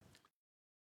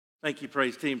Thank you,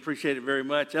 praise team. Appreciate it very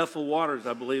much. Ethel Waters,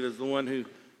 I believe, is the one who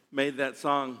made that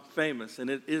song famous. And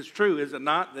it is true, is it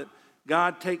not, that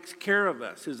God takes care of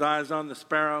us. His eyes on the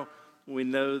sparrow. We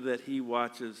know that he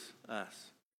watches us.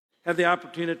 Had the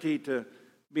opportunity to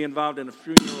be involved in a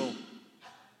funeral.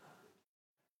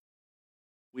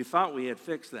 We thought we had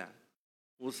fixed that.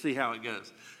 We'll see how it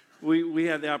goes. We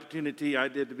had the opportunity, I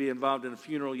did, to be involved in a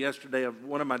funeral yesterday of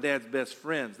one of my dad's best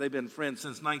friends. They've been friends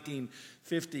since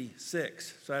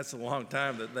 1956, so that's a long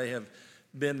time that they have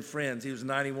been friends. He was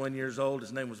 91 years old.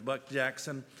 His name was Buck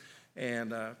Jackson.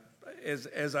 And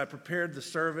as I prepared the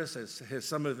service, as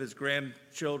some of his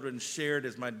grandchildren shared,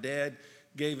 as my dad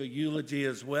gave a eulogy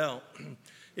as well,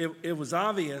 it was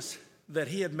obvious that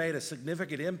he had made a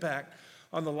significant impact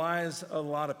on the lives of a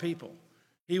lot of people.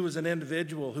 He was an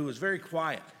individual who was very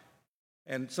quiet.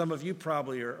 And some of you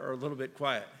probably are a little bit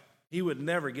quiet. He would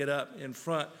never get up in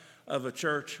front of a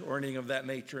church or anything of that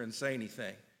nature and say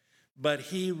anything. But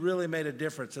he really made a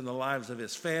difference in the lives of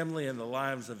his family and the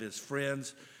lives of his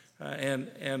friends.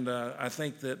 I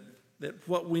think that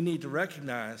what we need to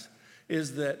recognize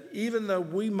is that even though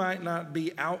we might not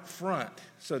be out front,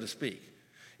 so to speak,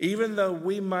 even though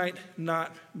we might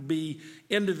not be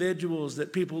individuals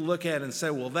that people look at and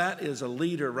say, well, that is a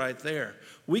leader right there.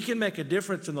 We can make a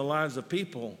difference in the lives of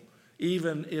people,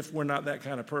 even if we're not that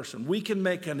kind of person. We can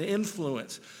make an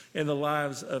influence in the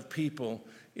lives of people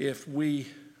if we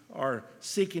are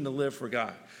seeking to live for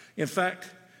God. In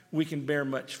fact, we can bear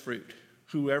much fruit.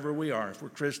 Whoever we are, if we're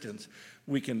Christians,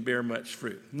 we can bear much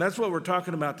fruit. And that's what we're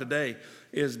talking about today,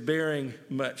 is bearing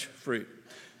much fruit.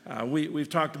 We've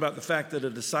talked about the fact that a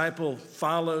disciple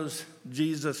follows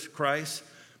Jesus Christ.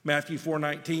 Matthew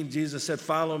 4:19, Jesus said,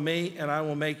 "Follow me, and I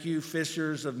will make you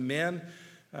fishers of men."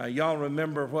 Y'all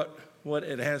remember what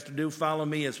it has to do. Follow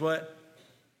me is what?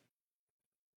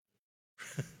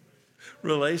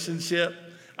 Relationship.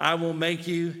 I will make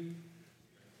you.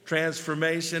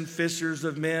 Transformation, fishers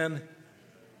of men.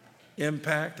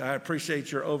 Impact. I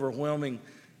appreciate your overwhelming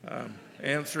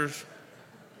answers.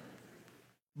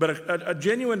 But a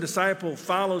genuine disciple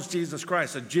follows Jesus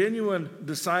Christ. A genuine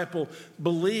disciple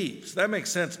believes. That makes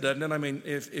sense, doesn't it? I mean,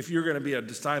 if you're going to be a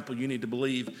disciple, you need to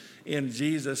believe in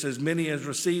Jesus. As many as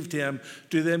received him,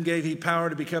 to them gave he power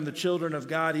to become the children of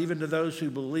God, even to those who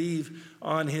believe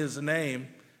on his name.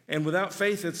 And without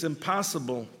faith, it's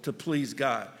impossible to please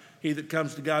God. He that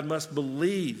comes to God must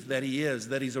believe that he is,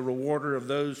 that he's a rewarder of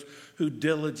those who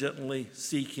diligently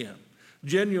seek him.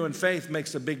 Genuine faith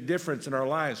makes a big difference in our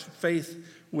lives. Faith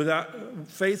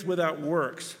without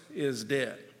works is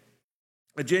dead.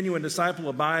 A genuine disciple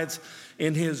abides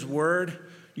in his word.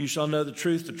 You shall know the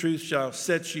truth shall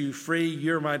set you free.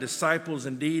 You're my disciples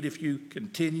indeed if you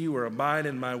continue or abide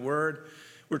in my word.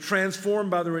 We're transformed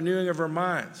by the renewing of our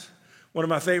minds. One of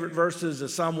my favorite verses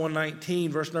is Psalm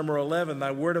 119, verse number 11.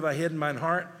 Thy word have I hid in mine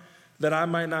heart, that I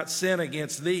might not sin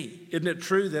against thee. Isn't it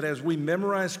true that as we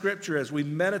memorize Scripture, as we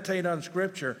meditate on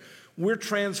Scripture, we're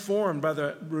transformed by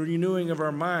the renewing of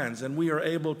our minds, and we are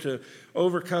able to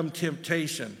overcome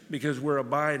temptation because we're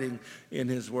abiding in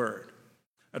his word.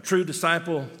 A true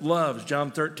disciple loves,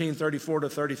 John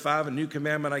 13:34-35, a new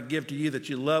commandment I give to you, that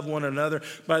you love one another.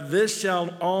 By this shall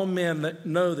all men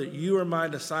know that you are my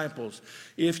disciples,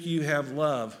 if you have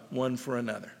love one for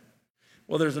another.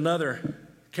 Well, there's another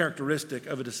characteristic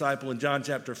of a disciple in John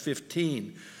chapter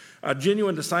 15. A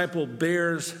genuine disciple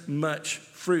bears much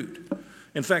fruit.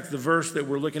 In fact, the verse that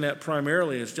we're looking at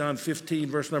primarily is John 15,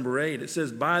 verse number 8. It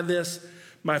says, "By this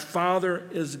my Father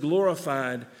is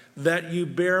glorified, that you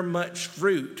bear much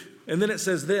fruit." And then it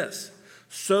says this,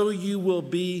 "So you will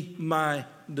be my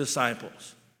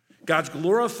disciples." God's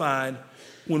glorified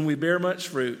when we bear much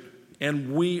fruit,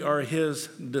 and we are his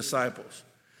disciples.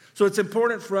 So it's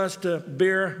important for us to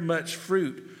bear much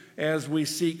fruit as we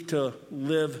seek to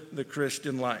live the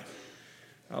Christian life.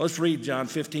 Now let's read John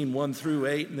 15,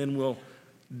 1-8, and then we'll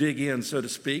dig in, so to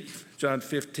speak. John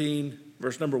 15,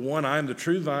 verse number 1, "I am the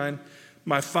true vine.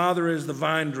 My Father is the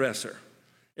vine dresser.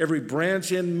 Every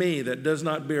branch in me that does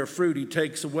not bear fruit, he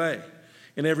takes away.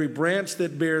 And every branch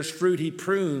that bears fruit, he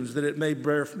prunes, that it may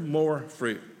bear more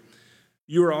fruit.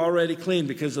 You are already clean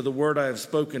because of the word I have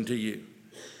spoken to you.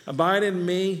 Abide in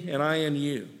me, and I in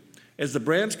you. As the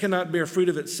branch cannot bear fruit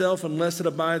of itself unless it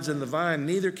abides in the vine,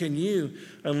 neither can you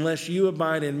unless you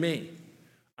abide in me.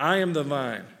 I am the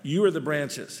vine, you are the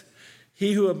branches.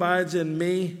 He who abides in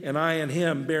me and I in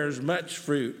him bears much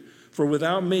fruit, for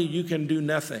without me you can do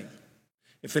nothing.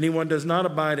 If anyone does not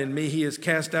abide in me, he is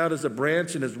cast out as a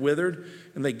branch and is withered,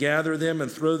 and they gather them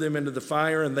and throw them into the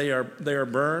fire, and they are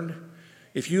burned.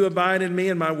 If you abide in me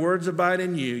and my words abide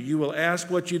in you, you will ask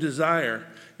what you desire,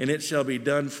 and it shall be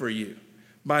done for you.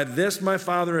 By this my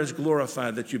Father is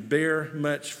glorified, that you bear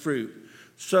much fruit.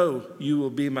 So you will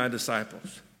be my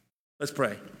disciples. Let's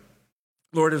pray.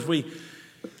 Lord, as we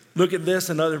look at this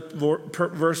and other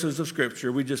verses of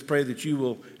Scripture, we just pray that you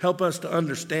will help us to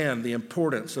understand the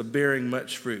importance of bearing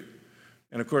much fruit.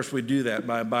 And of course, we do that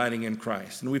by abiding in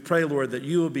Christ. And we pray, Lord, that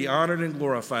you will be honored and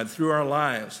glorified through our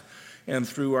lives and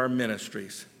through our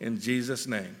ministries. In Jesus'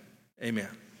 name, amen.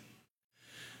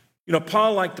 You know,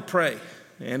 Paul liked to pray.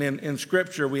 And in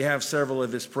Scripture, we have several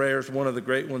of his prayers. One of the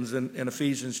great ones in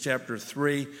Ephesians chapter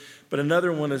 3, but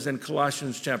another one is in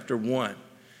Colossians chapter 1.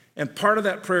 And part of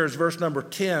that prayer is verse number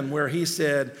 10, where he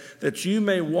said, that you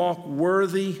may walk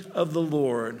worthy of the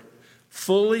Lord,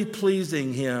 fully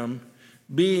pleasing him,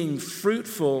 being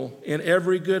fruitful in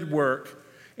every good work,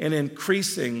 and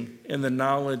increasing in the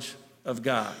knowledge of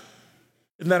God.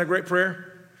 Isn't that a great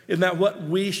prayer? Isn't that what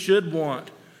we should want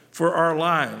for our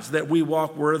lives? That we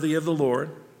walk worthy of the Lord,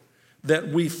 that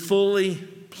we fully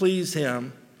please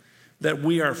him, that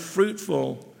we are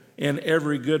fruitful in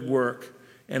every good work,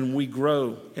 and we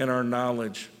grow in our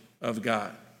knowledge of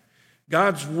God.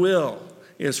 God's will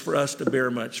is for us to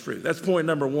bear much fruit. That's point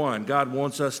number one. God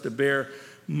wants us to bear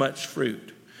much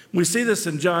fruit. We see this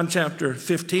in John chapter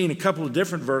 15, a couple of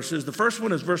different verses. The first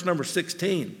one is verse number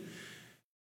 16.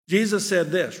 Jesus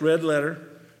said this, red letter,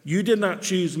 you did not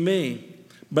choose me,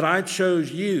 but I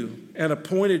chose you and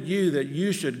appointed you that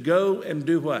you should go and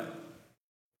do what?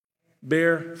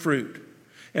 Bear fruit.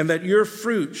 And that your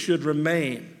fruit should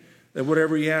remain, that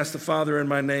whatever you ask the Father in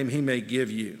my name, he may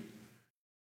give you.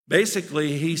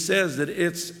 Basically, he says that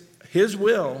it's his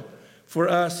will for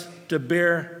us to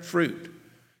bear fruit.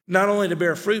 Not only to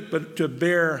bear fruit, but to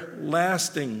bear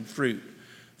lasting fruit,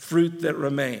 fruit that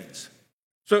remains.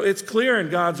 So it's clear in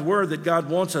God's word that God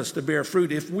wants us to bear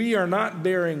fruit. If we are not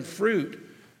bearing fruit,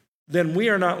 then we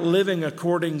are not living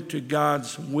according to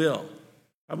God's will.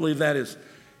 I believe that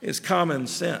is common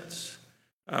sense.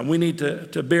 We need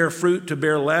to bear fruit, to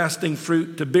bear lasting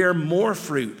fruit, to bear more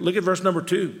fruit. Look at verse number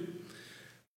 2.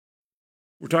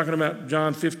 We're talking about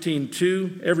John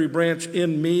 15:2. Every branch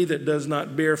in me that does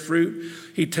not bear fruit,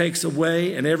 he takes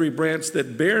away, and every branch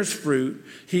that bears fruit,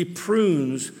 he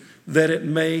prunes that it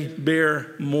may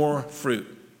bear more fruit.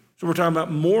 So we're talking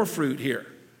about more fruit here.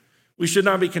 We should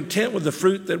not be content with the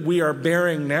fruit that we are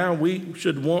bearing now. We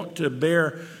should want to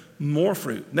bear more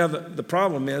fruit. Now, the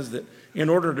problem is that in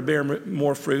order to bear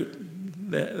more fruit,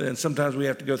 then sometimes we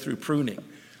have to go through pruning.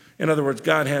 In other words,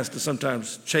 God has to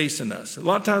sometimes chasten us. A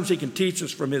lot of times he can teach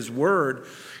us from his word,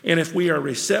 and if we are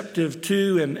receptive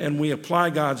to and we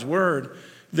apply God's word,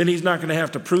 then he's not going to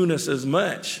have to prune us as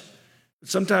much.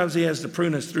 Sometimes he has to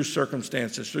prune us through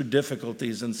circumstances, through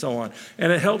difficulties, and so on.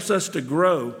 And it helps us to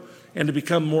grow and to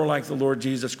become more like the Lord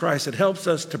Jesus Christ. It helps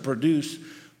us to produce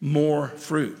more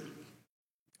fruit.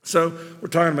 So we're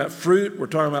talking about fruit. We're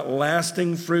talking about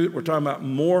lasting fruit. We're talking about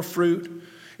more fruit.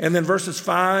 And then verses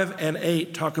 5 and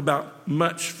 8 talk about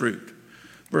much fruit.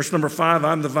 Verse number 5,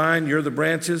 I'm the vine, you're the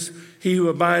branches. He who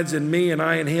abides in me and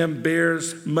I in him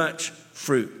bears much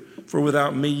fruit. For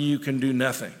without me you can do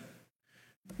nothing.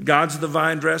 God's the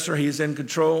vine dresser. He's in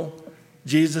control.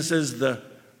 Jesus is the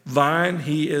vine.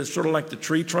 He is sort of like the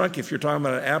tree trunk if you're talking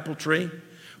about an apple tree.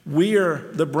 We are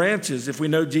the branches if we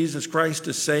know Jesus Christ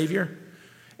as Savior.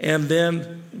 And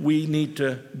then we need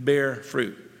to bear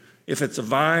fruit. If it's a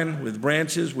vine with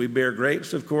branches, we bear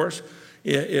grapes, of course.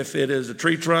 If it is a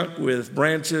tree trunk with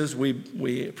branches,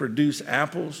 we produce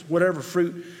apples. Whatever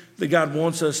fruit that God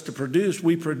wants us to produce,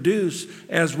 we produce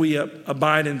as we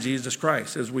abide in Jesus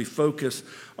Christ, as we focus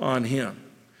on him.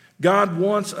 God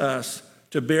wants us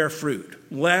to bear fruit,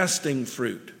 lasting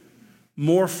fruit,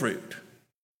 more fruit,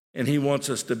 and he wants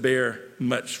us to bear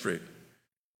much fruit.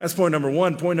 That's point number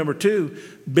one. Point number 2,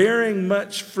 bearing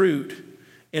much fruit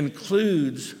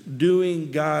includes doing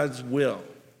God's will.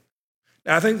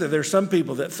 Now, I think that there's some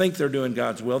people that think they're doing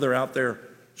God's will. They're out there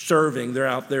serving, they're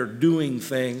out there doing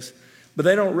things, but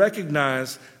they don't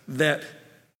recognize that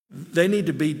they need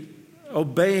to be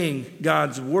obeying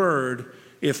God's word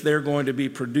if they're going to be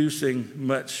producing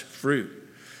much fruit.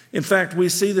 In fact, we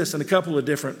see this in a couple of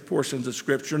different portions of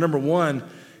Scripture. Number 1,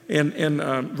 in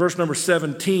verse number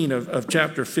 17 of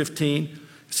chapter 15,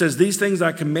 it says, these things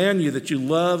I command you, that you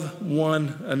love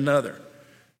one another.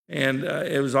 And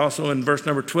it was also in verse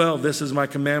number 12, this is my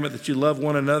commandment, that you love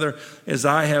one another as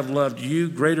I have loved you.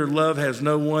 Greater love has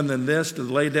no one than this, to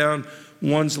lay down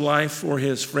one's life for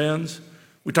his friends.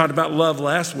 We talked about love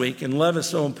last week, and love is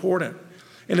so important.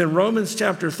 And in Romans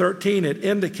chapter 13, it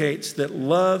indicates that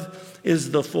love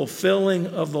is the fulfilling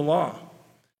of the law.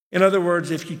 In other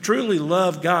words, if you truly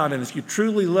love God and if you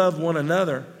truly love one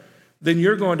another, then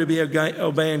you're going to be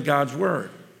obeying God's word.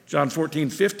 John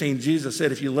 14:15, Jesus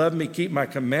said, if you love me, keep my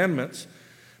commandments.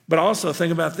 But also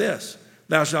think about this.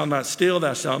 Thou shalt not steal,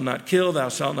 thou shalt not kill, thou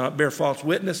shalt not bear false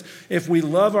witness. If we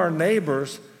love our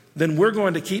neighbors, then we're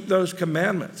going to keep those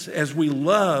commandments. As we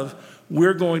love,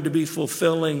 we're going to be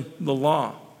fulfilling the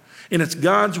law. And it's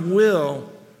God's will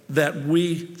that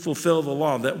we fulfill the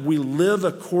law, that we live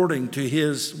according to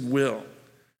his will.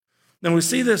 Now we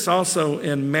see this also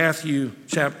in Matthew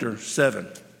chapter 7.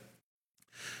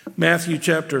 Matthew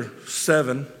chapter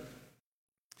 7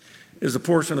 is a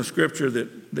portion of Scripture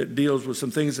that deals with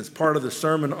some things that's part of the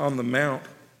Sermon on the Mount.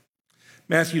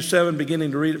 Matthew 7,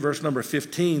 beginning to read at verse number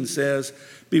 15, says,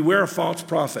 beware of false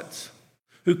prophets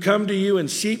who come to you in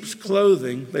sheep's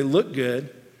clothing. They look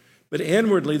good, but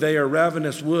inwardly they are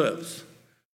ravenous wolves.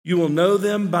 You will know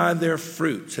them by their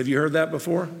fruits. Have you heard that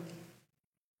before?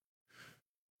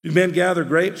 Do men gather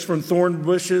grapes from thorn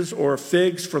bushes or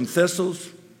figs from thistles?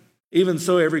 Even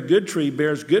so, every good tree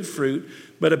bears good fruit,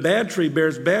 but a bad tree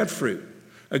bears bad fruit.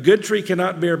 A good tree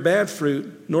cannot bear bad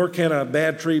fruit, nor can a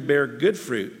bad tree bear good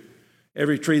fruit.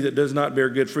 Every tree that does not bear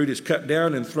good fruit is cut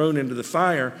down and thrown into the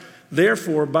fire.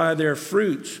 Therefore, by their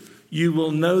fruits you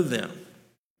will know them.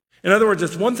 In other words,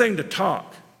 it's one thing to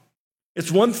talk. It's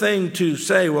one thing to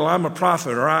say, well, I'm a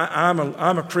prophet, or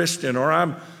I'm a Christian, or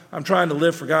I'm trying to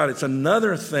live for God. It's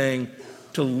another thing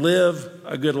to live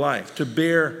a good life, to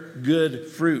bear good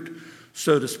fruit,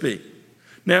 so to speak.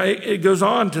 Now, it goes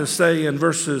on to say in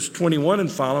verses 21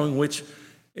 and following, which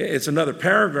it's another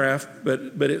paragraph,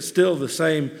 but it's still the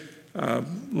same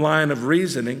line of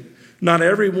reasoning. Not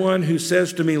everyone who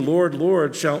says to me, Lord,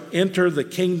 Lord, shall enter the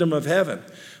kingdom of heaven,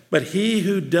 but he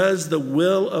who does the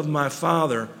will of my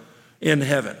Father in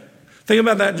heaven. Think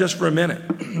about that just for a minute.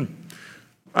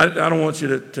 I don't want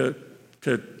you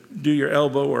to do your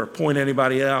elbow or point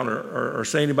anybody out or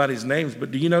say anybody's names,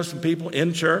 but do you know some people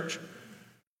in church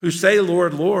who say,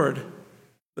 Lord, Lord,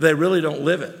 but they really don't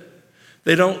live it?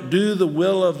 They don't do the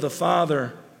will of the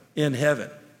Father in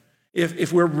heaven.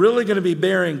 If we're really going to be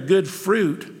bearing good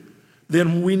fruit,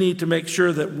 then we need to make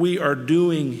sure that we are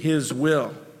doing his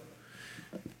will.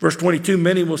 Verse 22,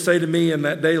 many will say to me in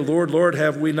that day, Lord, Lord,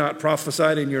 have we not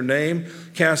prophesied in your name,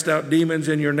 cast out demons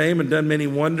in your name, and done many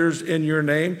wonders in your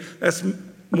name? That's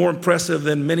more impressive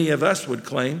than many of us would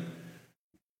claim.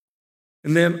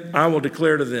 And then I will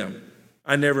declare to them,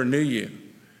 I never knew you.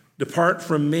 Depart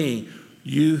from me,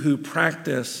 you who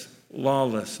practice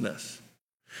lawlessness.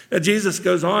 Now, Jesus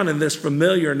goes on in this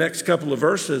familiar next couple of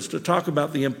verses to talk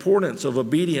about the importance of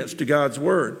obedience to God's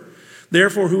word.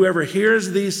 Therefore, whoever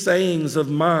hears these sayings of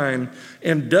mine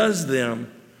and does them,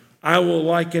 I will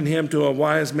liken him to a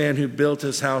wise man who built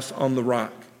his house on the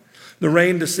rock. The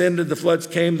rain descended, the floods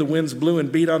came, the winds blew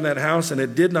and beat on that house, and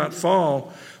it did not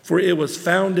fall, for it was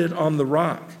founded on the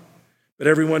rock. But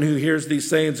everyone who hears these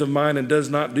sayings of mine and does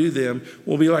not do them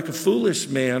will be like a foolish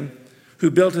man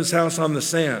who built his house on the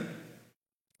sand.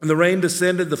 And the rain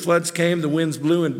descended, the floods came, the winds blew and